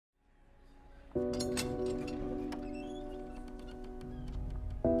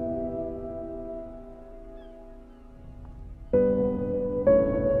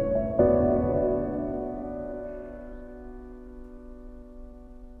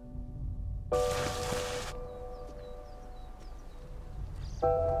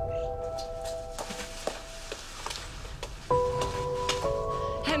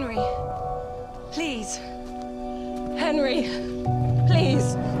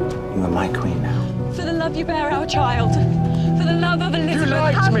my queen now. For the love you bear our child. For the love of Elizabeth. You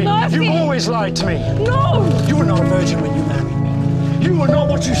lied to me. Mercy. You always lied to me. No! You were not a virgin when you married me. You were not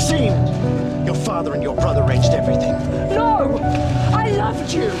what you seemed. Your father and your brother arranged everything. No! I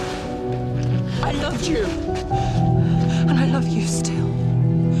loved you. I loved you. And I love you still.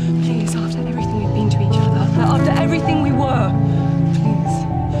 Please, after everything we've been to each other, after everything we were, please.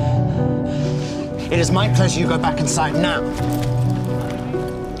 It is my pleasure you go back inside now.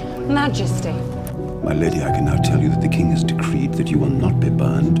 Majesty. My lady, I can now tell you that the king has decreed that you will not be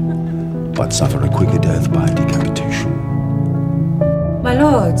burned, but suffer a quicker death by decapitation. My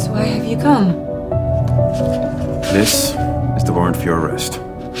lords, why have you come? This is the warrant for your arrest.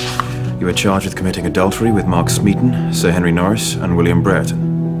 You are charged with committing adultery with Mark Smeaton, Sir Henry Norris, and William Brereton.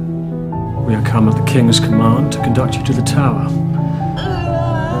 We are come at the King's command to conduct you to the Tower.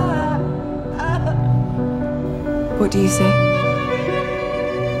 What do you say?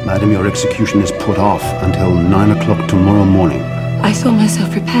 Madam, your execution is put off until 9 o'clock tomorrow morning. I saw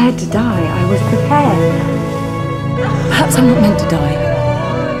myself prepared to die. I was prepared. Perhaps I'm not meant to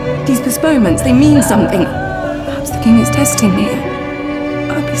die. These postponements, they mean something. Perhaps the king is testing me.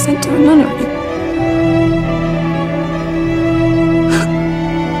 I'll be sent to a nunnery.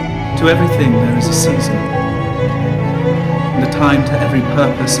 To everything there is a season, and a time to every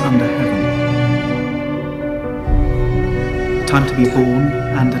purpose under heaven. A time to be born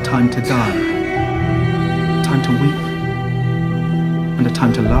and a time to die. A time to weep and a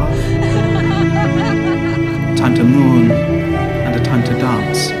time to laugh. A time to mourn and a time to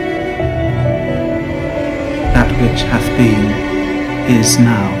dance. That which hath been is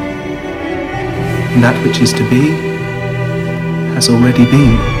now, and that which is to be has already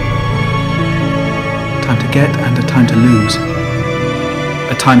been. A time to get and a time to lose.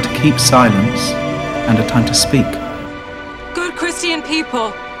 A time to keep silence and a time to speak. Good Christian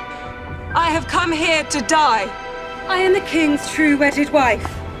people, I have come here to die. I am the king's true wedded wife.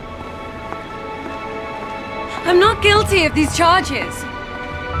 I'm not guilty of these charges.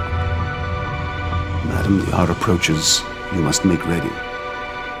 Madam, the hour approaches. You must make ready.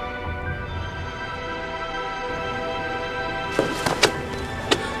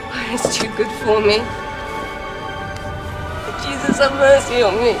 It's too good for me. Jesus, have mercy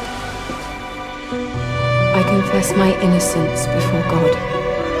on me. I confess my innocence before God.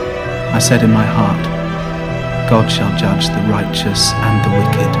 I said in my heart, God shall judge the righteous and the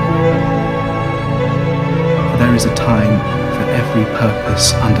wicked. For there is a time for every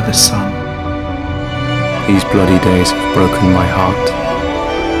purpose under the sun. These bloody days have broken my heart.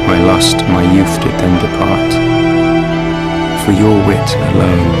 My lust, my youth did then depart. For your wit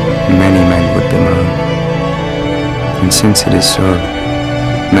alone, many men would bemoan. And since it is so,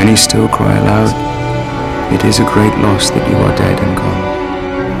 many still cry aloud, it is a great loss that you are dead and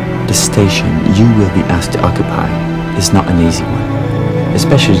gone. The station you will be asked to occupy is not an easy one,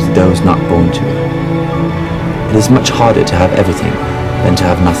 especially to those not born to it. It is much harder to have everything than to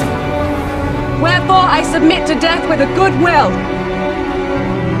have nothing. Wherefore I submit to death with a good will,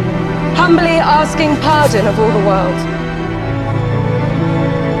 humbly asking pardon of all the world.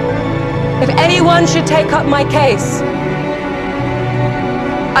 If anyone should take up my case,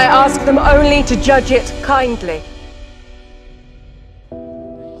 I ask them only to judge it kindly.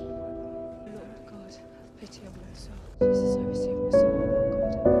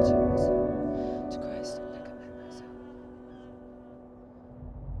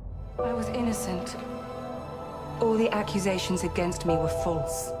 I was innocent. All the accusations against me were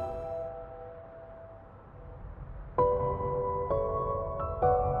false.